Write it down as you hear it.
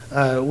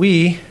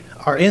We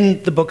are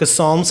in the book of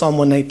Psalms, Psalm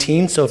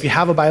 119. So if you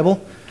have a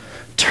Bible,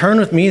 turn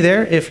with me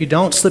there. If you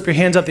don't, slip your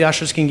hands up. The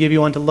ushers can give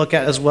you one to look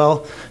at as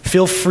well.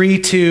 Feel free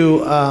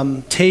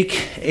to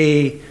take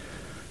a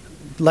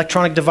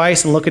electronic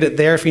device and look at it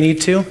there if you need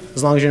to,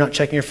 as long as you're not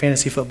checking your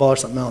fantasy football or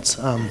something else.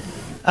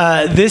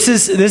 This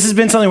has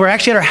been something, we're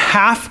actually at our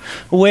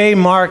halfway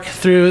mark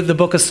through the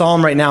book of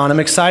Psalm right now, and I'm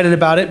excited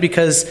about it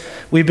because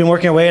we've been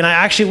working our way,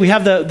 and we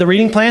have the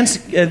reading plans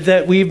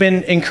that we've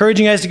been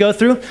encouraging you guys to go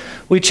through.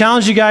 We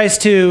challenge you guys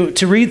to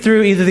read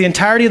through either the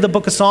entirety of the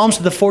book of Psalms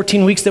for the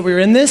 14 weeks that we were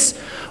in this,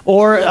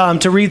 or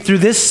to read through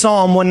this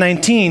Psalm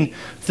 119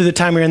 through the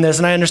time we're in this.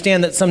 And I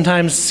understand that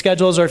sometimes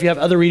schedules, or if you have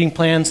other reading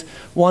plans,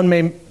 one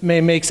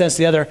may make sense to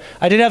the other.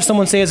 I did have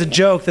someone say as a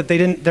joke that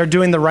they're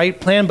doing the right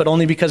plan, but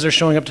only because they're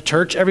showing up to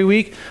church every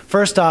week.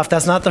 First off,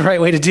 that's not the right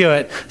way to do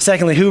it.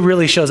 Secondly, who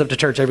really shows up to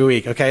church every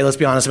week? Okay, let's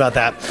be honest about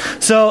that.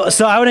 So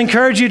I would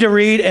encourage you to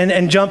read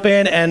and jump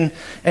in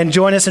and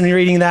join us in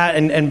reading that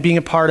and being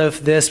a part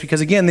of this, because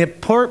again, the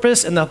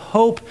purpose and the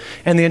hope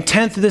and the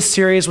intent of this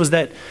series was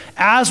that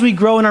as we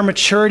grow in our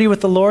maturity with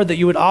the Lord, that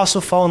you would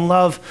also fall in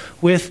love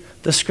with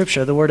the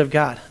Scripture, the Word of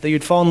God, that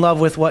you'd fall in love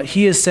with what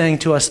He is saying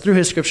to us through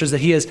His Scriptures, that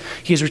He has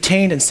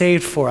retained and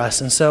saved for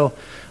us. And so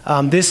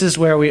this is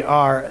where we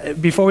are.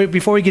 Before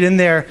we get in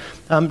there,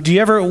 do you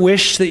ever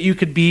wish that you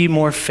could be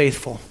more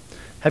faithful?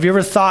 Have you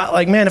ever thought,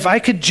 like, man, if I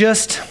could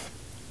just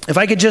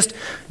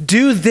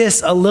do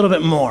this a little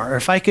bit more, or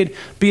if I could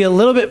be a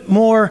little bit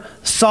more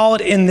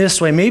solid in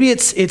this way? Maybe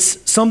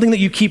it's something that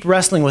you keep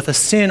wrestling with, a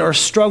sin or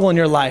struggle in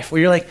your life,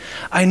 where you're like,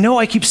 I know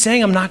I keep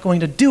saying I'm not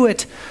going to do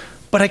it,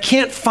 but I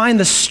can't find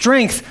the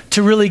strength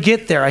to really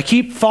get there. I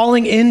keep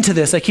falling into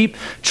this. I keep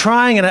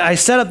trying, and I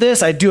set up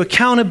this, I do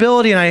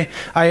accountability, and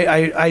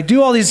I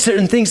do all these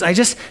certain things. I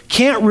just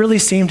can't really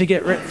seem to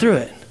get right through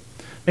it.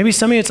 Maybe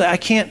some of you, it's like,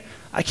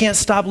 I can't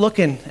stop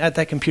looking at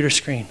that computer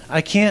screen.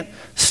 I can't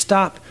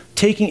stop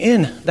taking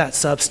in that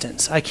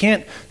substance. I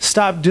can't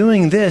stop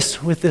doing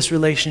this with this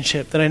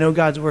relationship that I know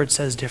God's word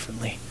says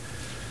differently.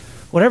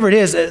 Whatever it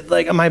is,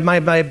 like my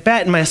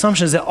bet and my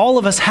assumption is that all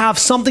of us have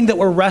something that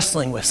we're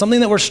wrestling with, something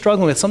that we're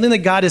struggling with, something that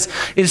God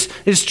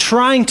is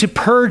trying to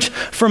purge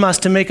from us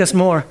to make us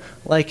more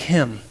like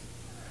Him.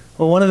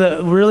 Well, one of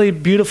the really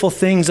beautiful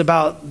things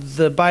about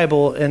the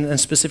Bible, and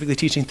specifically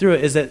teaching through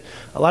it, is that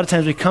a lot of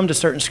times we come to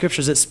certain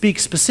scriptures that speak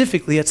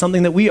specifically at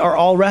something that we are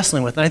all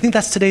wrestling with. And I think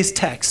that's today's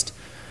text.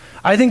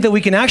 I think that we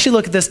can actually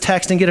look at this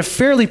text and get a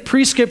fairly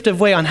prescriptive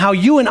way on how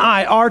you and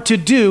I are to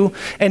do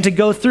and to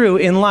go through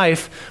in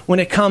life when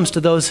it comes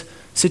to those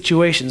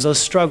situations, those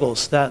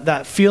struggles,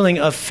 that feeling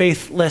of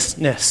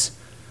faithlessness,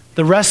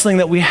 the wrestling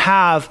that we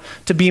have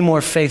to be more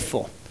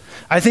faithful.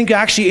 I think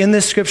actually in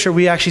this scripture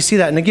we actually see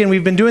that. And again,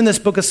 we've been doing this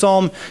book of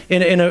Psalm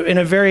in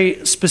a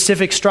very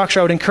specific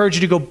structure. I would encourage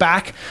you to go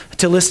back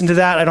to listen to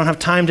that. I don't have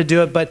time to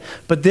do it, but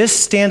this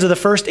stanza, the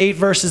first 8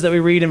 verses that we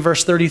read in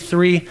verse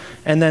 33,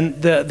 and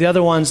then the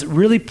other ones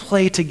really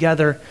play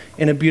together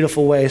in a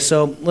beautiful way.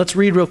 So let's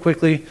read real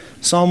quickly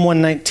Psalm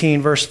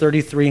 119, verse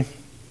 33,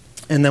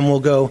 and then we'll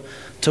go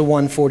to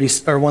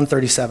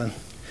 137.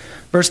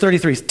 Verse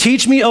 33,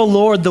 "Teach me, O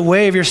Lord, the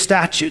way of your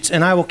statutes,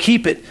 and I will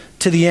keep it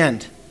to the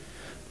end.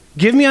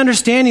 Give me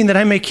understanding that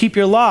I may keep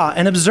your law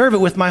and observe it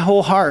with my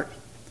whole heart.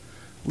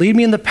 Lead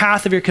me in the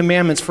path of your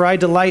commandments, for I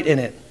delight in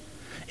it.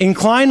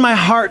 Incline my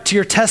heart to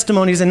your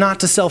testimonies and not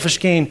to selfish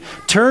gain.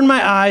 Turn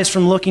my eyes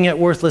from looking at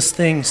worthless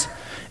things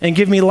and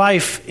give me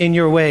life in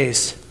your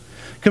ways.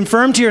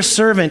 Confirm to your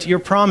servant your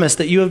promise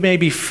that you may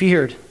be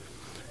feared.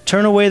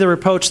 Turn away the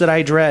reproach that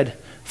I dread,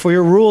 for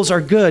your rules are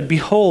good.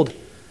 Behold,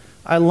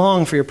 I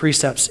long for your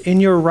precepts.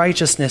 In your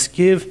righteousness,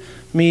 give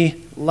me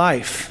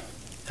life."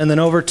 And then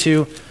over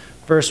to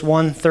verse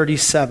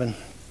 137.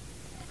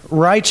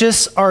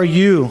 "Righteous are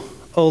you,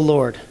 O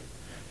Lord,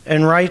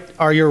 and right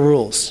are your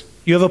rules.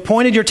 You have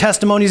appointed your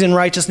testimonies in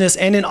righteousness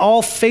and in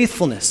all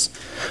faithfulness.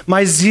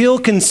 My zeal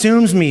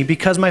consumes me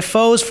because my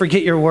foes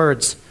forget your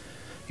words.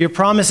 Your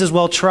promise is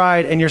well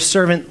tried, and your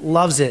servant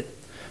loves it.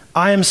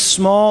 I am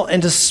small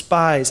and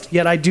despised,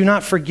 yet I do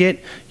not forget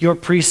your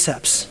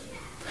precepts.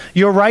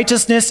 Your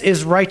righteousness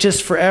is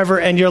righteous forever,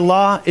 and your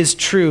law is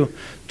true.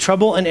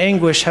 Trouble and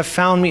anguish have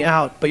found me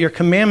out, but your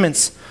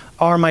commandments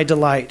are my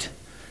delight.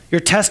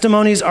 Your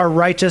testimonies are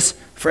righteous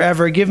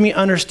forever. Give me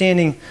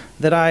understanding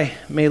that I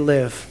may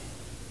live."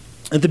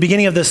 At the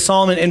beginning of this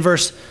psalm, in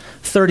verse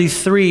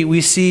 33,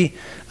 we see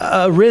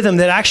a rhythm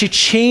that actually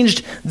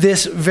changed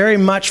this very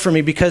much for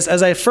me, because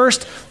as I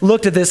first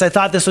looked at this, I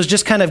thought this was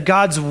just kind of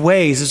God's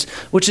ways,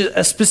 which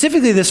is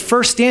specifically this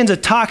first stanza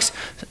talks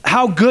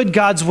how good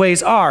God's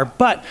ways are.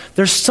 But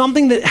there's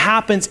something that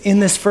happens in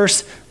this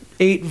first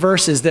 8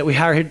 verses that we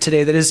have here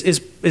today that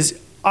is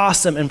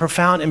awesome and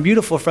profound and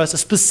beautiful for us,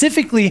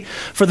 specifically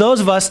for those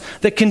of us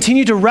that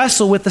continue to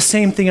wrestle with the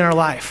same thing in our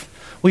life.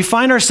 We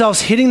find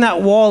ourselves hitting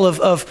that wall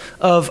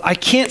of I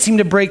can't seem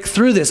to break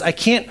through this. I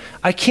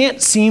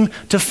can't seem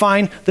to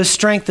find the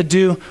strength to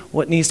do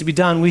what needs to be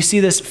done. We see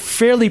this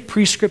fairly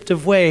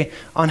prescriptive way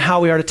on how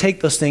we are to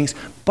take those things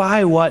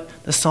by what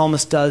the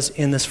psalmist does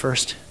in this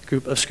first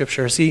group of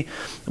scripture. See,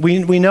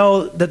 we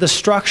know that the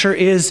structure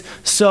is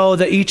so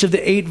that each of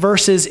the 8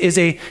 verses is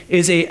a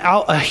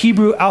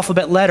Hebrew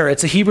alphabet letter.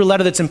 It's a Hebrew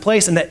letter that's in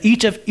place, and that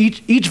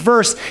each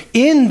verse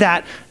in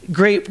that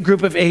great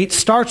group of 8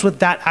 starts with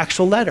that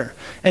actual letter.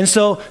 And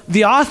so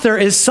the author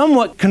is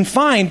somewhat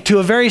confined to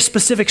a very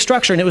specific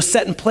structure, and it was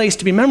set in place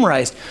to be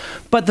memorized.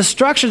 But the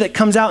structure that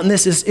comes out in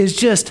this is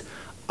just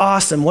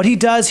awesome. What he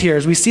does here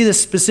is, we see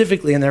this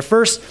specifically in there.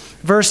 First,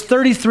 verse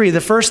 33,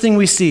 the first thing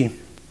we see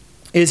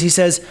is he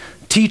says,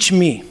 teach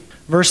me.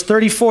 Verse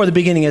 34, the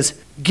beginning is,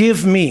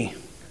 give me.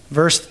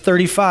 Verse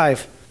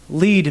 35,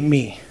 lead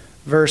me.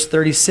 Verse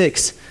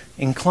 36,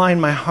 incline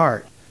my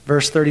heart.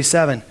 Verse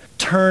 37,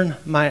 turn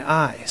my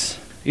eyes.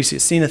 You see,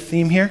 seeing a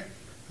theme here?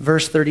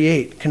 Verse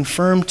 38,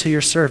 confirm to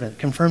your servant,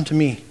 confirm to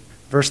me.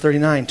 Verse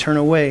 39, turn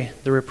away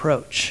the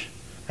reproach.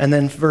 And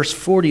then verse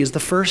 40 is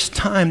the first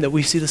time that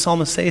we see the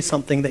psalmist say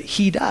something that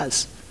he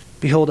does.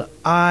 Behold,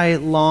 I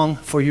long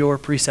for your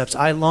precepts.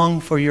 I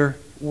long for your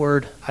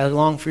word. I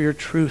long for your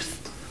truth.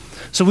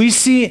 So we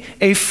see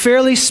a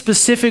fairly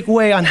specific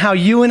way on how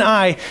you and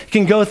I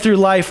can go through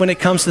life when it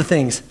comes to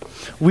things.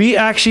 We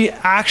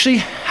actually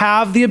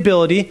have the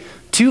ability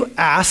to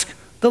ask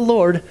the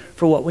Lord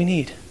for what we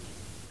need.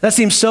 That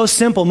seems so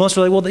simple. Most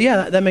are like, well,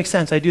 yeah, that makes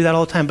sense. I do that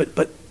all the time.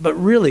 But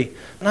really,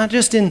 not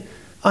just in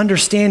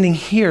understanding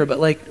here, but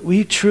like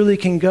we truly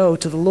can go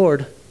to the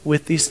Lord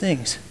with these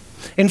things.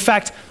 In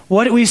fact,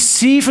 what we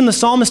see from the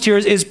psalmist here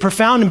is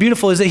profound and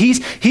beautiful, is that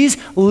he's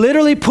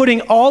literally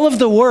putting all of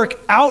the work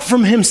out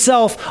from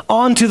himself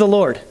onto the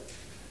Lord.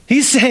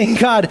 He's saying,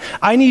 God,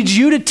 I need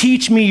you to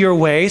teach me your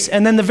ways.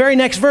 And then the very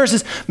next verse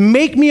is,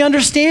 make me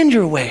understand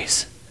your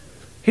ways.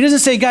 He doesn't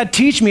say, God,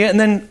 teach me it, and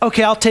then,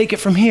 okay, I'll take it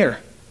from here.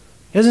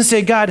 He doesn't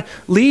say, God,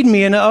 lead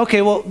me, and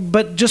okay, well,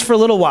 but just for a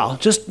little while.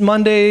 Just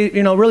Monday,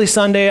 really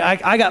Sunday.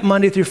 I got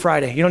Monday through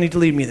Friday. You don't need to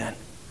lead me then.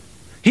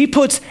 He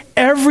puts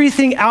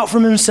everything out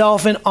from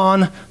himself and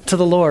on to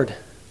the Lord.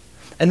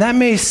 And that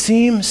may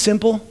seem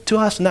simple to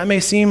us, and that may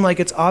seem like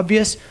it's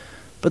obvious,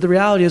 but the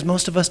reality is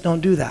most of us don't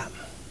do that.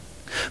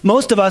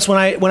 Most of us, when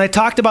I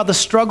talked about the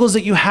struggles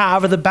that you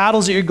have, or the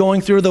battles that you're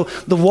going through,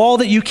 the wall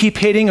that you keep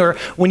hitting, or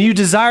when you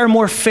desire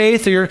more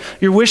faith, or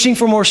you're wishing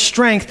for more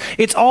strength,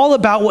 it's all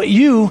about what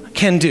you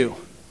can do.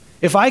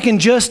 If I can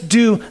just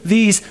do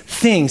these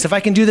things, if I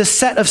can do this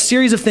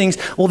series of things,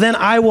 well, then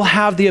I will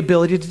have the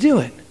ability to do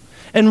it.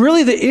 And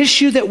really the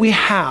issue that we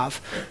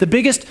have, the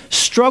biggest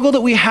struggle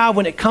that we have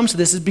when it comes to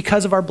this, is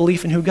because of our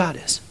belief in who God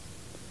is.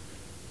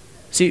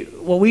 See,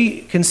 what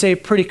we can say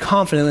pretty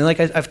confidently, like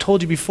I've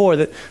told you before,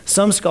 that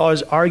some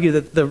scholars argue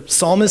that the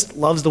psalmist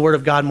loves the word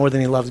of God more than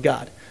he loves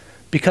God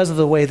because of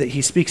the way that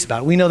he speaks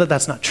about it. We know that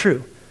that's not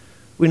true.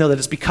 We know that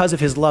it's because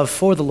of his love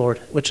for the Lord,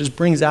 which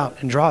brings out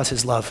and draws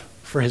his love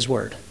for his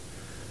word.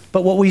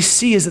 But what we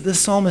see is that this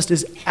psalmist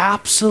is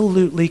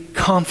absolutely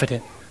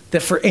confident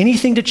that for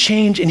anything to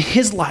change in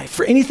his life,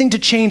 for anything to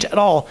change at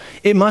all,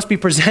 it must be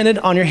presented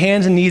on your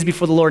hands and knees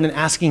before the Lord and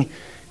asking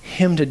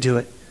him to do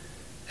it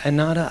and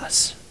not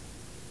us.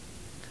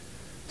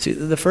 See,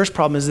 the first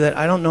problem is that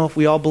I don't know if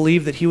we all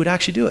believe that he would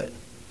actually do it.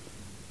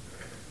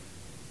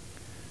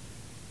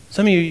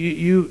 Some of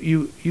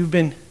you've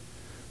been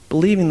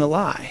believing the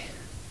lie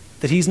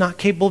that he's not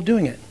capable of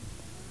doing it.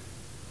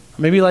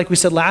 Or maybe like we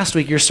said last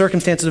week, your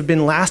circumstances have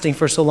been lasting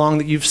for so long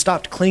that you've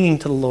stopped clinging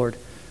to the Lord.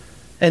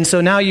 And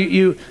so now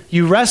you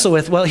wrestle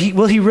with, well,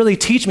 will he really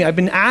teach me? I've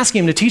been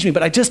asking him to teach me,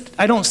 but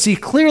I don't see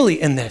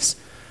clearly in this.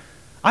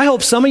 I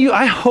hope some of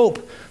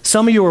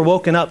you were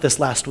woken up this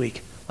last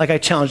week. Like I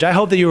challenged you. I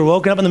hope that you were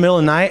woken up in the middle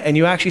of the night and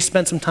you actually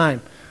spent some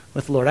time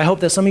with the Lord. I hope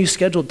that some of you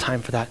scheduled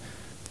time for that.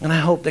 And I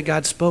hope that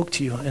God spoke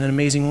to you in an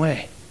amazing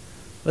way.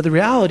 But the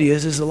reality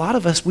is a lot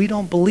of us, we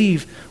don't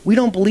believe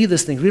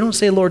these things. We don't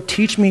say, Lord,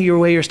 teach me your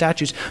way, your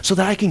statutes, so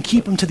that I can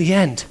keep them to the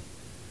end.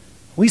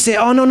 We say,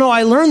 oh, no,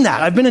 I learned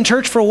that. I've been in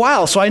church for a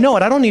while, so I know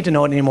it. I don't need to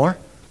know it anymore.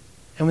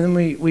 And then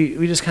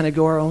we just kind of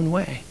go our own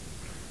way.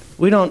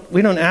 We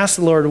don't ask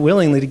the Lord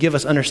willingly to give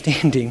us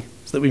understanding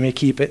so that we may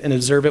keep it and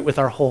observe it with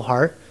our whole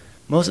heart.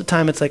 Most of the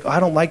time it's like, oh, I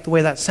don't like the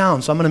way that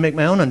sounds, so I'm going to make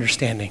my own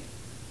understanding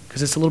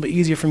because it's a little bit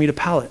easier for me to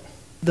palate.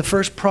 The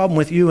first problem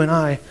with you and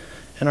I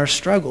and our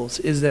struggles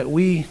is that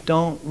we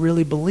don't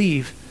really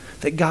believe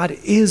that God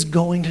is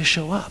going to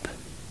show up,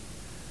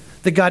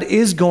 that God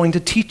is going to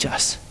teach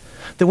us.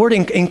 The word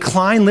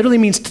incline literally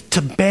means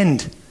to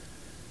bend.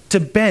 To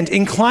bend.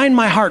 Incline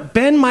my heart.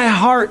 Bend my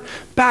heart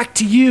back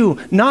to you,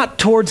 not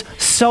towards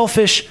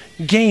selfish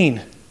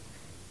gain.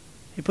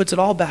 He puts it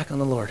all back on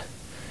the Lord.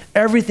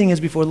 Everything is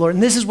before the Lord.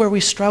 And this is where we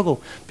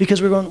struggle because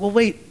we're going, well,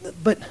 wait,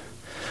 but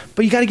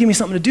you got to give me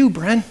something to do,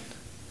 Bren.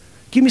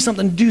 Give me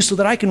something to do so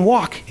that I can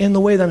walk in the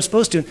way that I'm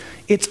supposed to.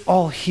 It's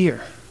all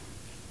here.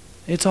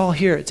 It's all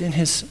here. It's in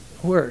his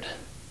word.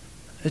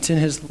 It's in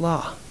his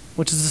law,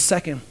 which is the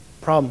second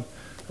problem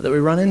that we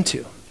run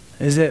into,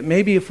 is that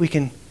maybe if we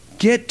can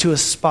get to a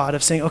spot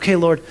of saying, okay,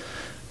 Lord,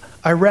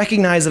 I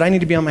recognize that I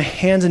need to be on my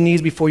hands and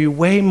knees before you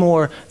way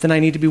more than I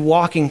need to be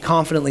walking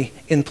confidently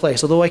in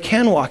place. Although I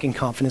can walk in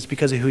confidence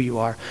because of who you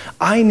are.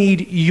 I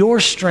need your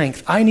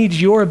strength. I need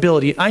your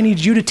ability. I need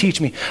you to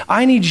teach me.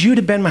 I need you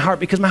to bend my heart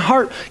because my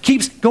heart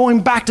keeps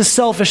going back to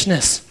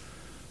selfishness.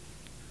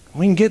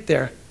 We can get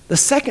there. The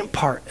second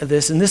part of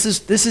this, and this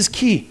is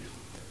key,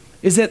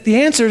 is that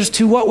the answers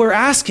to what we're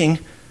asking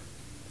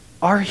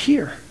are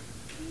here.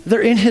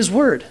 They're in his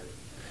word.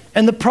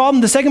 And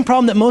the second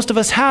problem that most of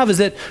us have is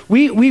that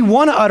we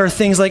want to utter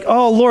things like,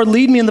 oh, Lord,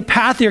 lead me in the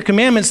path of your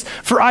commandments,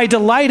 for I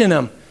delight in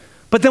them.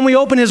 But then we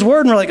open his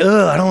word and we're like, ugh,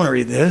 I don't want to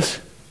read this.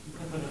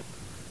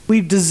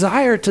 We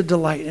desire to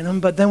delight in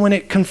them, but then when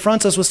it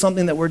confronts us with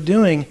something that we're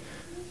doing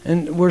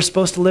and we're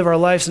supposed to live our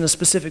lives in a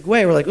specific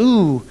way, we're like,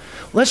 ooh,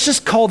 let's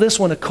just call this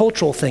one a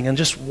cultural thing and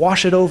just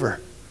wash it over.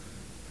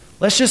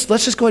 Let's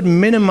just go ahead and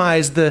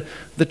minimize the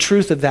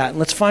truth of that, and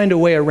let's find a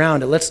way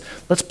around it. Let's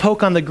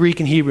poke on the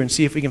Greek and Hebrew and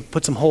see if we can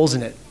put some holes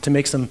in it to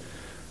make some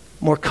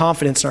more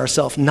confidence in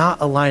ourselves,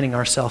 not aligning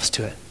ourselves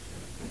to it.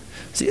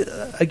 See,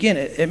 again,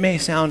 it may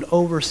sound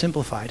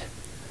oversimplified,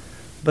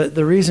 but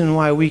the reason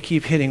why we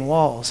keep hitting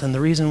walls and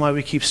the reason why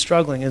we keep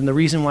struggling and the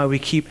reason why we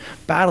keep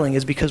battling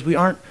is because we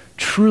aren't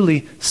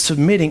truly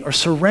submitting or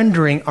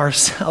surrendering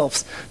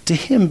ourselves to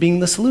him being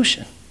the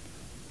solution.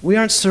 We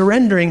aren't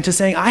surrendering to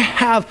saying, I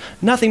have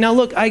nothing. Now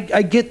look,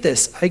 I get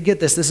this. I get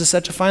this. This is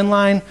such a fine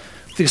line.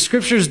 The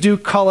scriptures do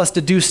call us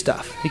to do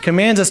stuff. He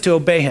commands us to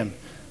obey him.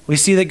 We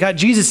see that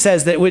Jesus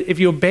says that if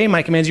you obey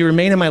my commands, you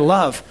remain in my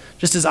love,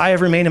 just as I have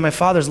remained in my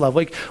Father's love.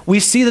 Like, we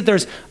see that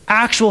there's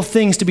actual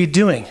things to be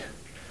doing.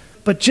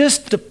 But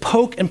just to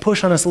poke and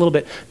push on us a little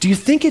bit, do you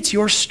think it's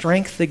your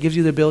strength that gives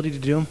you the ability to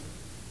do them?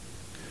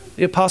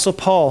 The Apostle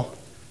Paul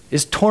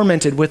is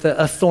tormented with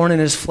a thorn in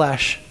his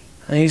flesh.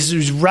 And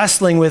he's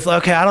wrestling with,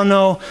 okay, I don't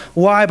know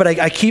why, but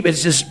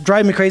it's just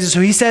driving me crazy.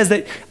 So he says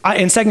that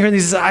in 2 Corinthians, he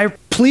says, I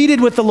pleaded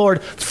with the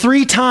Lord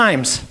 3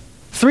 times.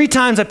 3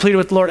 times I pleaded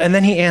with the Lord, and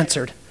then he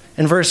answered.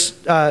 In verse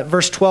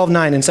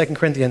 12:9 in 2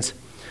 Corinthians.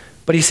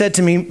 But he said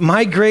to me,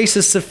 my grace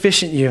is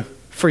sufficient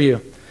for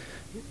you.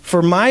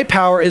 For my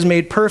power is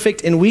made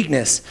perfect in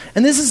weakness.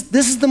 And this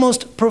is the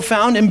most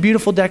profound and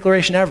beautiful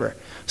declaration ever.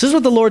 So this is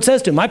what the Lord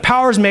says to him. My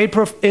power is made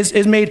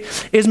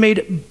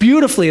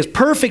beautifully, is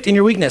perfect in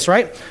your weakness,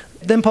 right?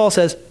 Then Paul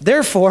says,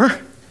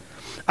 therefore,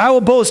 I will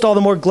boast all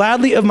the more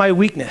gladly of my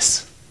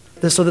weakness,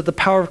 so that the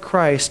power of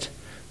Christ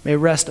may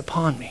rest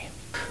upon me.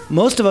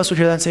 Most of us would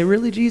hear that and say,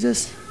 really,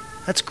 Jesus?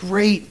 That's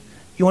great.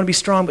 You want to be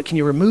strong, but can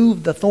you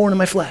remove the thorn in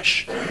my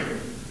flesh?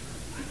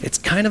 It's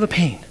kind of a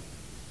pain.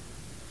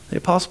 The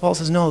Apostle Paul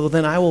says, no, well,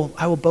 then I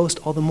will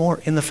boast all the more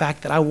in the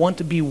fact that I want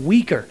to be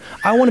weaker.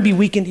 I want to be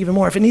weakened even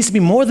more. If it needs to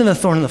be more than a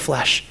thorn in the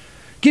flesh,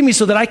 give me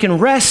so that I can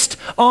rest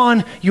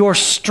on your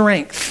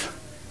strength.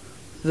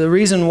 The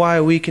reason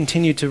why we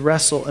continue to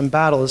wrestle and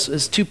battle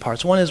is 2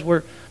 parts. One is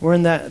we're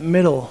in that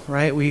middle,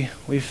 right?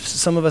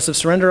 Some of us have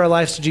surrendered our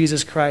lives to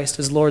Jesus Christ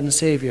as Lord and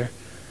Savior,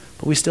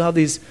 but we still have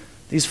these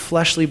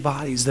fleshly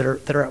bodies that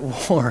are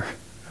at war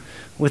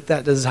with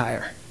that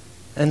desire.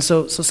 And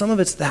so some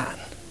of it's that.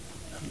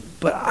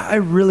 But I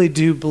really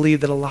do believe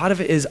that a lot of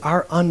it is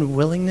our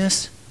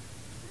unwillingness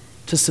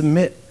to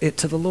submit it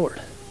to the Lord.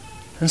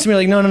 And some are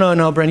like, no,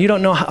 Bren, you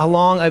don't know how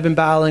long I've been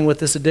battling with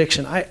this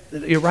addiction.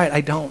 You're right,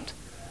 I don't.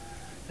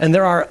 And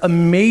there are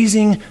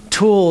amazing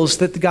tools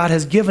that God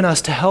has given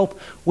us to help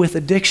with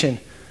addiction.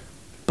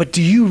 But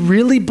do you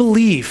really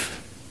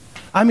believe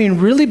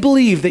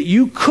that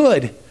you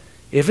could,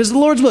 if it's the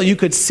Lord's will, you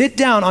could sit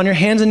down on your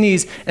hands and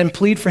knees and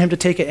plead for him to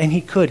take it, and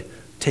he could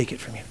take it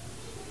from you?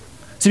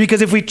 See,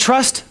 because if we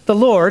trust the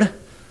Lord,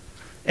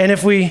 and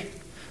if we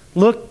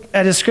look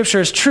at his scripture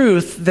as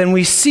truth, then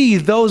we see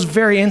those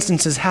very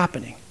instances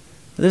happening.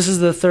 This is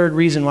the third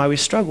reason why we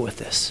struggle with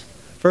this.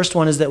 First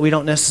one is that we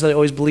don't necessarily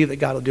always believe that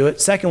God will do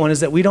it. Second one is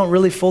that we don't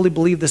really fully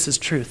believe this is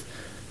truth.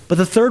 But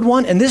the third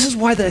one, and this is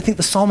why I think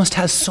the psalmist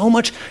has so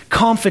much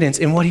confidence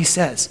in what he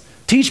says.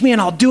 Teach me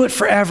and I'll do it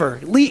forever.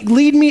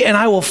 Lead me and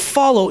I will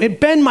follow.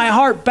 Bend my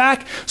heart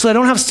back so I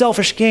don't have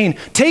selfish gain.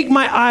 Turn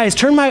my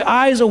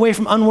eyes away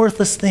from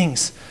unworthless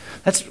things.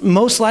 That's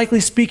most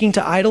likely speaking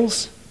to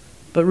idols,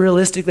 but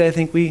realistically I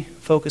think we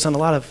focus on a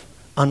lot of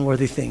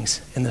unworthy things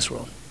in this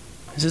world.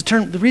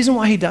 The reason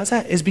why he does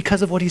that is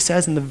because of what he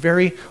says in the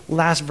very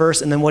last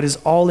verse and then what is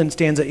all in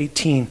stanza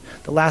 18,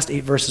 the last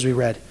 8 verses we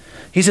read.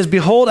 He says,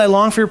 behold, I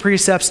long for your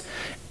precepts.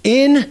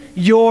 In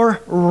your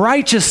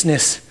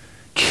righteousness,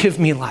 give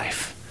me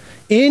life.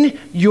 In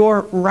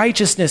your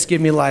righteousness,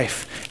 give me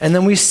life. And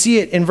then we see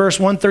it in verse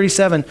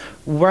 137.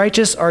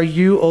 Righteous are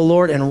you, O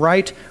Lord, and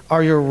right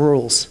are your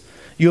rules.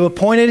 You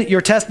appointed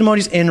your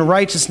testimonies in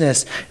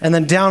righteousness. And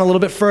then down a little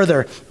bit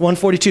further,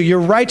 142. Your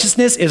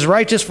righteousness is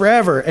righteous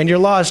forever, and your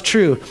law is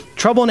true.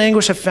 Trouble and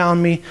anguish have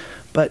found me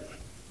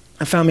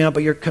out,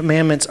 but your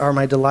commandments are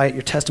my delight.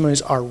 Your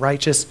testimonies are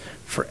righteous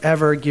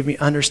forever. Give me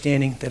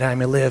understanding that I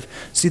may live.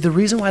 See, the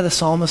reason why the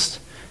psalmist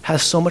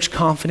has so much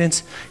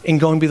confidence in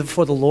going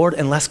before the Lord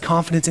and less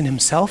confidence in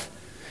himself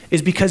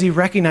is because he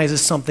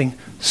recognizes something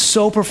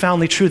so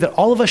profoundly true that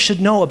all of us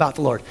should know about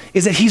the Lord,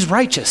 is that he's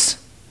righteous.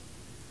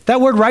 That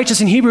word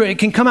righteous in Hebrew, it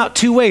can come out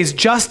two ways,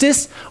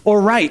 justice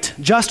or right,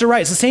 just or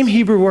right. It's the same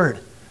Hebrew word.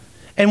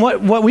 And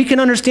what we can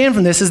understand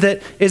from this is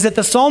that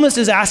the psalmist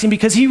is asking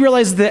because he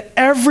realizes that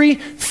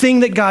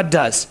everything that God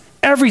does,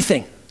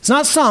 everything, it's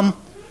not some,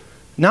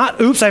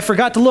 not, oops, I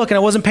forgot to look and I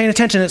wasn't paying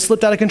attention, it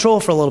slipped out of control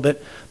for a little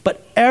bit,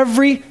 but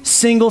every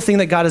single thing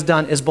that God has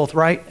done is both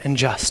right and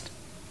just.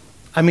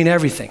 I mean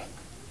everything.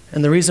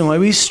 And the reason why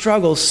we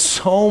struggle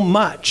so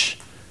much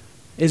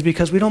is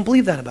because we don't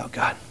believe that about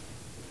God.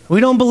 We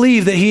don't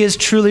believe that he is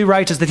truly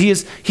righteous, that he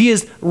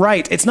is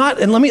right. It's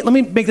not, and let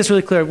me make this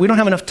really clear. We don't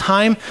have enough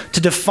time to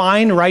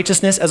define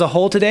righteousness as a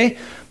whole today,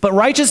 but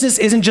righteousness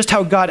isn't just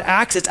how God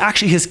acts, it's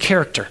actually his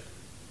character.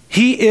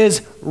 He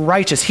is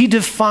righteous. He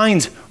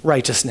defines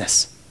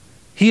righteousness.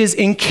 He is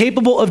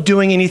incapable of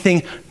doing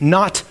anything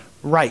not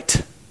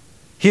right.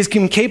 He is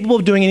incapable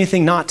of doing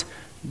anything not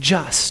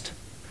just.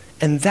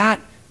 And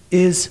that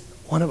is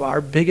one of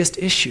our biggest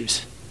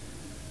issues,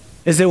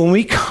 is that when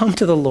we come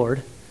to the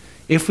Lord,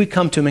 if we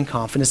come to him in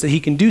confidence that he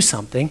can do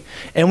something,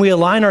 and we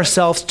align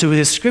ourselves to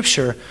his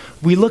scripture,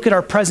 we look at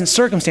our present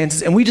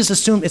circumstances and we just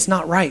assume it's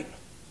not right.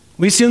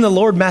 We assume the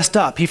Lord messed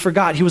up. He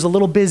forgot. He was a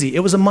little busy. It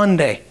was a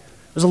Monday.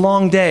 It was a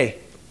long day.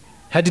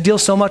 Had to deal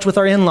so much with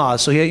our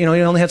in-laws, so he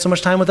only had so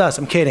much time with us.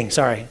 I'm kidding,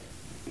 sorry.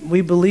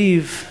 We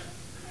believe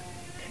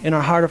in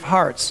our heart of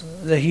hearts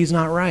that he's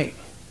not right.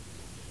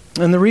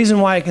 And the reason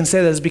why I can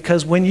say that is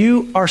because when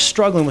you are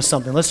struggling with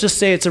something, let's just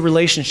say it's a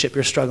relationship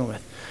you're struggling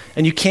with,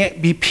 and you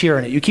can't be pure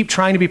in it. You keep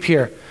trying to be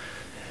pure.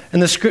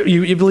 And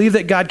you believe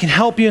that God can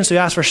help you, and so you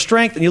ask for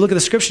strength, and you look at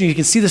the scripture, and you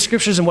can see the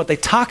scriptures and what they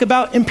talk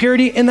about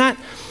impurity in that.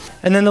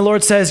 And then the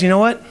Lord says, you know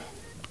what?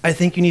 I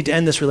think you need to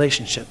end this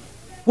relationship.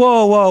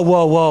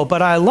 Whoa,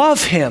 but I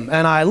love him,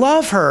 and I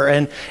love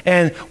her,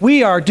 and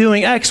we are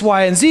doing X,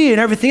 Y, and Z, and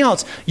everything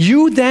else.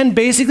 You then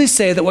basically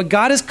say that what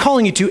God is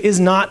calling you to is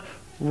not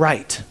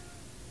right.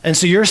 And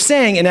so you're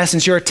saying, in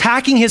essence, you're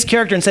attacking his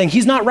character and saying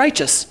he's not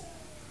righteous,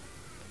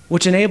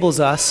 which enables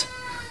us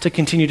to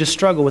continue to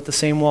struggle with the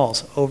same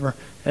walls over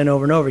and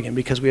over and over again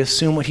because we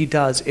assume what he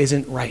does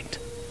isn't right.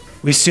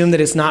 We assume that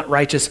it's not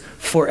righteous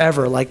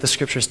forever, like the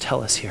scriptures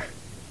tell us here.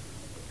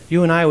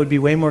 You and I would be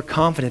way more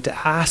confident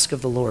to ask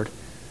of the Lord,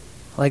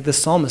 like the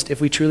psalmist, if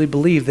we truly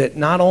believe that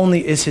not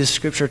only is his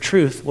scripture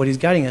truth, what he's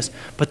guiding us,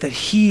 but that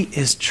he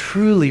is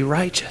truly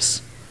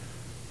righteous.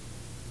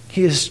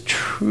 He is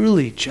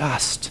truly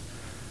just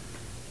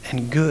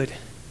and good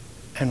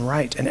and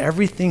right, and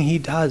everything he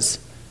does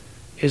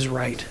is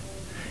right.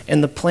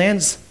 And the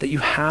plans that you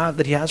have,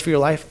 that he has for your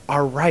life,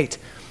 are right.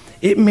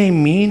 It may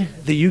mean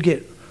that you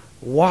get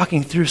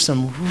walking through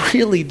some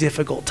really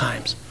difficult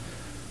times.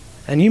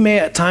 And you may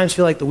at times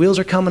feel like the wheels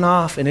are coming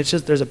off and it's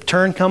just, there's a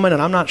turn coming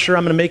and I'm not sure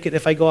I'm going to make it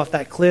if I go off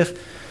that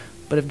cliff.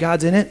 But if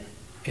God's in it,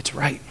 it's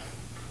right.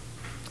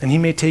 And he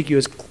may take you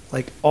as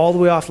like all the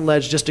way off the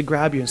ledge just to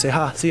grab you and say,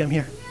 see, I'm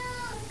here.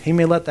 He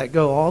may let that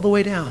go all the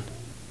way down.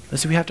 But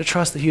so we have to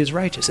trust that he is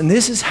righteous. And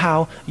this is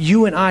how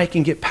you and I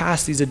can get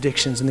past these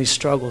addictions and these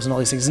struggles and all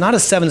these things. It's not a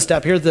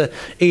 7-step, here's the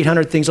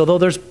 800 things, although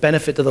there's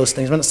benefit to those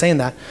things. I'm not saying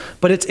that.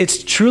 But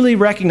it's truly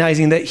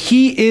recognizing that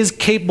he is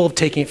capable of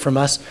taking it from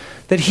us,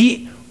 that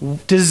he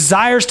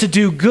desires to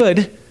do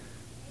good,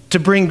 to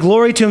bring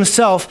glory to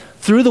himself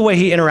through the way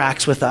he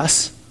interacts with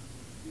us,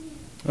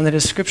 and that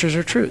his scriptures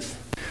are truth.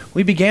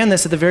 We began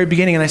this at the very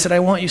beginning, and I said, I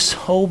want you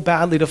so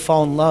badly to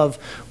fall in love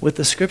with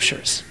the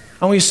scriptures.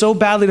 I want you so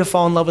badly to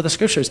fall in love with the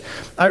scriptures.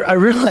 I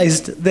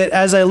realized that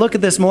as I look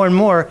at this more and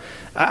more,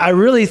 I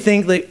really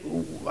think that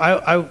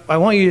I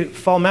want you to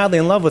fall madly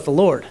in love with the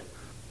Lord.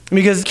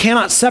 Because you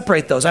cannot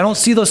separate those. I don't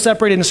see those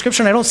separated in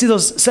scripture, and I don't see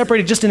those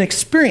separated just in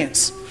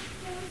experience.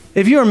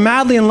 If you're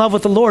madly in love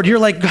with the Lord, you're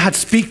like, God,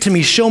 speak to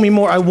me, show me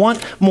more. I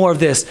want more of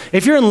this.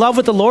 If you're in love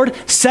with the Lord,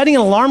 setting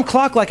an alarm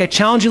clock like I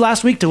challenged you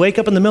last week to wake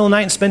up in the middle of the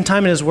night and spend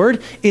time in his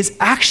word is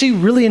actually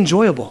really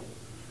enjoyable.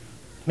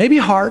 Maybe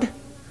hard,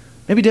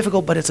 maybe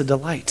difficult, but it's a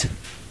delight.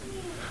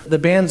 The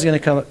band's going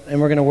to come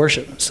and we're going to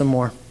worship some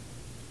more.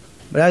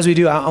 But as we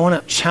do, I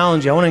want to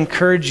challenge you. I want to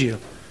encourage you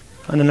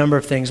on a number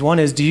of things. One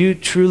is, do you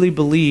truly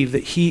believe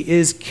that he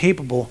is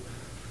capable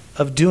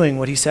of doing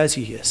what he says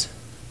he is?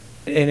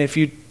 And if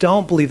you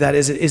don't believe that,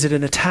 is it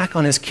an attack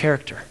on his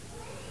character?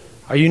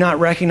 Are you not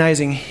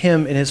recognizing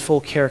him in his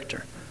full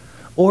character?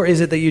 Or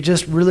is it that you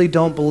just really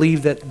don't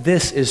believe that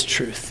this is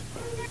truth?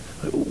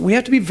 We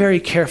have to be very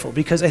careful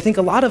because I think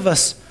a lot of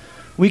us,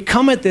 we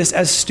come at this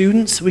as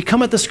students, we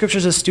come at the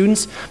scriptures as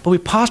students, but we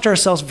posture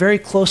ourselves very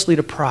closely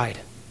to pride.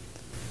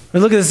 We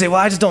look at this and say, well,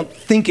 I just don't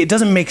think, it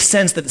doesn't make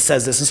sense that it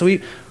says this. And so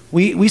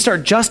we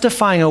start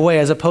justifying away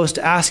as opposed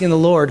to asking the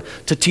Lord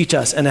to teach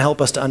us and to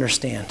help us to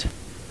understand.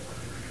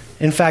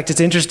 In fact, it's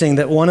interesting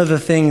that one of the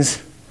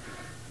things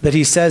that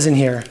he says in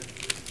here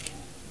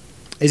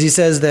is he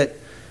says that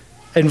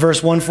in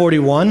verse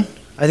 141,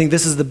 I think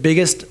this is the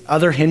biggest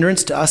other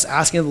hindrance to us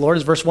asking of the Lord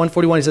is verse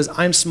 141. He says,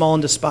 I'm small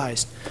and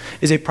despised,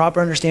 is a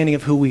proper understanding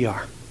of who we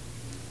are.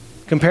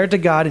 Compared to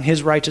God and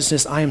his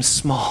righteousness, I am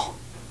small.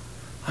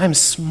 I am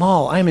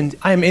small. I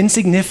am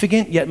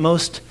insignificant, yet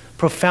most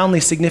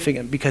profoundly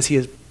significant because he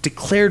has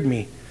declared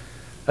me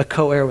a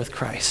co-heir with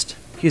Christ.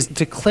 He has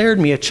declared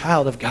me a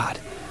child of God.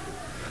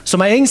 So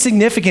my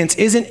insignificance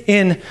isn't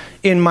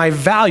in my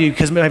value,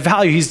 because my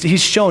value,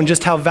 he's shown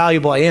just how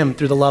valuable I am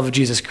through the love of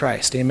Jesus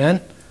Christ.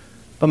 Amen?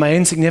 But my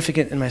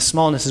insignificance and my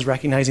smallness is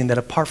recognizing that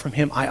apart from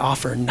him, I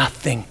offer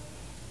nothing.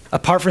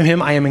 Apart from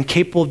him, I am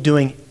incapable of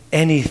doing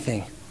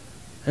anything.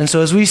 And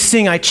so as we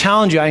sing, I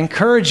challenge you, I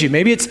encourage you.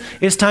 Maybe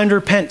it's time to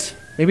repent.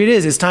 Maybe it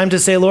is. It's time to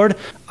say, Lord,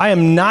 I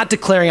am not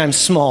declaring I'm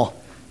small.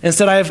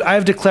 Instead, I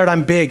have declared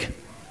I'm big.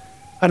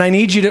 And I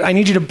need you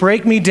to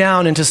break me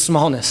down into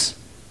smallness.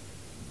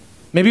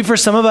 Maybe for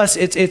some of us,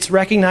 it's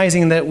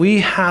recognizing that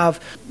we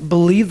have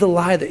believed the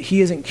lie that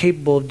he isn't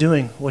capable of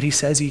doing what he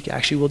says he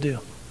actually will do.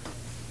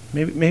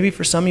 Maybe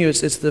for some of you,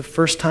 it's the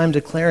first time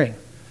declaring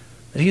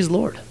that he's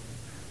Lord.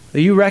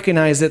 That you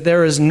recognize that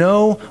there is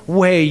no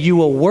way you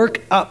will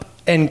work up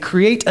and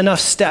create enough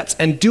steps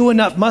and do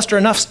enough, muster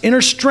enough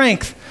inner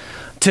strength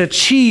to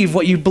achieve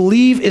what you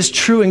believe is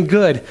true and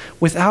good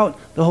without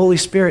the Holy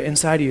Spirit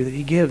inside of you that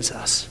he gives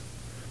us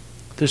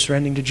through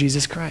surrendering to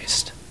Jesus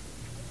Christ.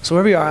 So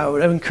wherever you are, I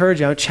would encourage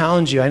you, I would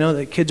challenge you. I know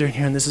that kids are in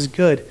here and this is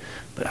good,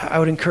 but I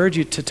would encourage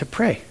you to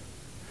pray.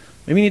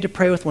 Maybe you need to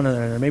pray with one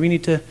another. Maybe you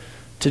need to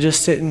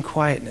just sit in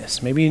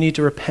quietness. Maybe you need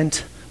to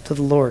repent to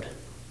the Lord.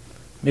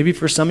 Maybe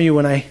for some of you,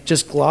 when I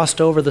just glossed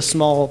over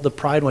the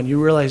pride one,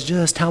 you realize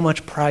just how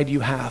much pride you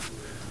have.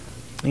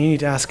 And you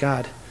need to ask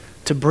God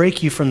to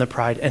break you from the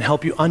pride and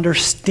help you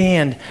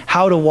understand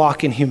how to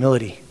walk in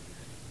humility.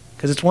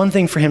 Because it's one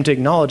thing for him to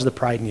acknowledge the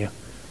pride in you.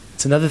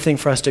 It's another thing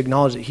for us to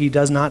acknowledge that he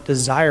does not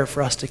desire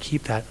for us to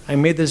keep that. I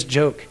made this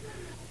joke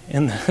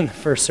in the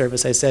first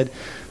service. I said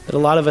that a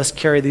lot of us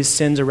carry these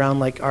sins around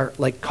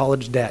like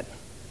college debt,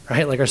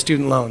 right? Like our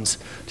student loans.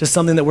 Just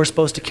something that we're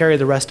supposed to carry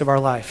the rest of our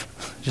life.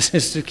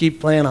 just to keep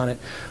playing on it.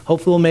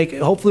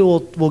 Hopefully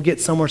we'll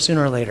get somewhere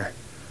sooner or later.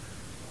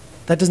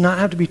 That does not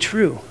have to be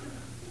true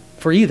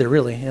for either,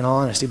 really, in all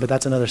honesty, but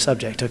that's another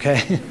subject,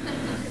 okay?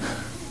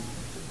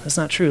 That's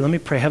not true. Let me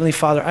pray. Heavenly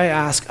Father, I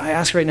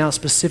ask right now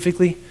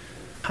specifically,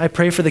 I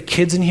pray for the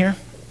kids in here.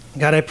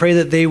 God, I pray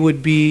that they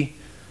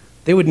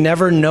would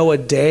never know a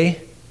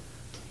day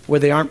where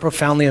they aren't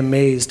profoundly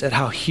amazed at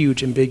how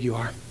huge and big you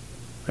are.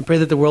 I pray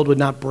that the world would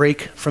not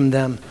break from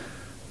them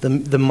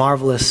the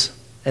marvelous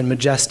and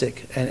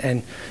majestic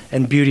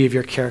and beauty of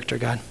your character,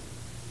 God.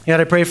 God,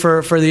 I pray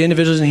for the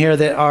individuals in here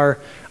that are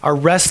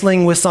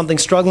wrestling with something,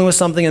 struggling with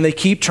something, and they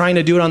keep trying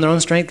to do it on their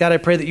own strength. God, I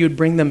pray that you would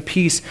bring them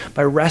peace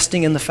by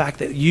resting in the fact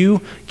that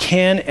you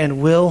can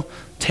and will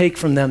take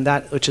from them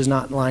that which is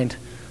not aligned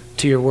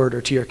to your word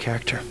or to your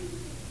character.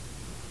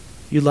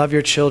 You love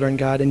your children,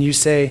 God, and you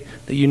say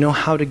that you know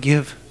how to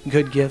give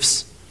good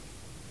gifts.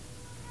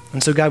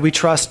 And so, God, we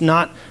trust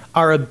not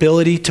our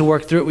ability to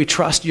work through it. We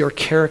trust your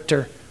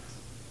character.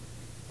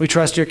 We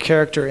trust your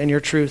character and your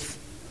truth.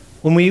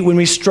 When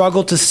we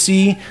struggle to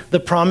see the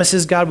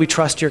promises, God, we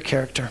trust your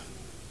character.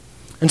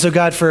 And so,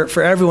 God,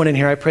 for everyone in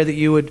here, I pray that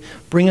you would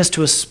bring us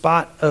to a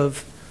spot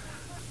of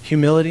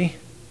humility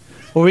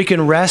where we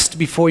can rest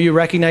before you,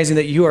 recognizing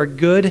that you are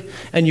good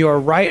and you are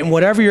right, and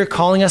whatever you're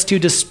calling us to,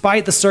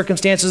 despite the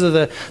circumstances or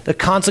the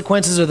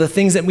consequences or the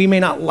things that we may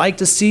not like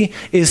to see,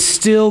 is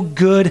still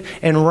good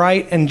and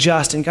right and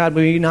just. And God,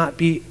 may we not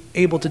be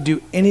able to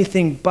do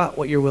anything but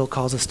what your will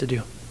calls us to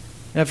do.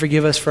 God,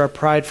 forgive us for our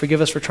pride.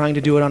 Forgive us for trying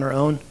to do it on our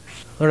own.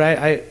 Lord,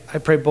 I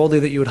pray boldly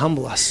that you would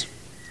humble us,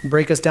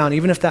 break us down,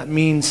 even if that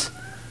means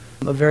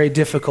a very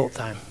difficult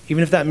time,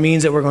 even if that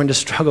means that we're going to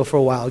struggle for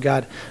a while.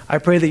 God, I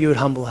pray that you would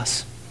humble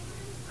us.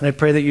 And I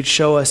pray that you'd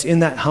show us in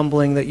that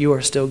humbling that you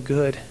are still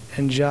good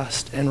and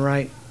just and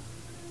right.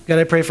 God,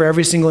 I pray for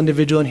every single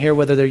individual in here,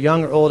 whether they're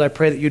young or old, I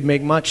pray that you'd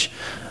make much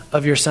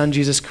of your Son,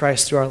 Jesus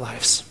Christ, through our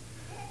lives.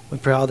 We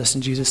pray all this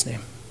in Jesus'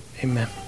 name. Amen.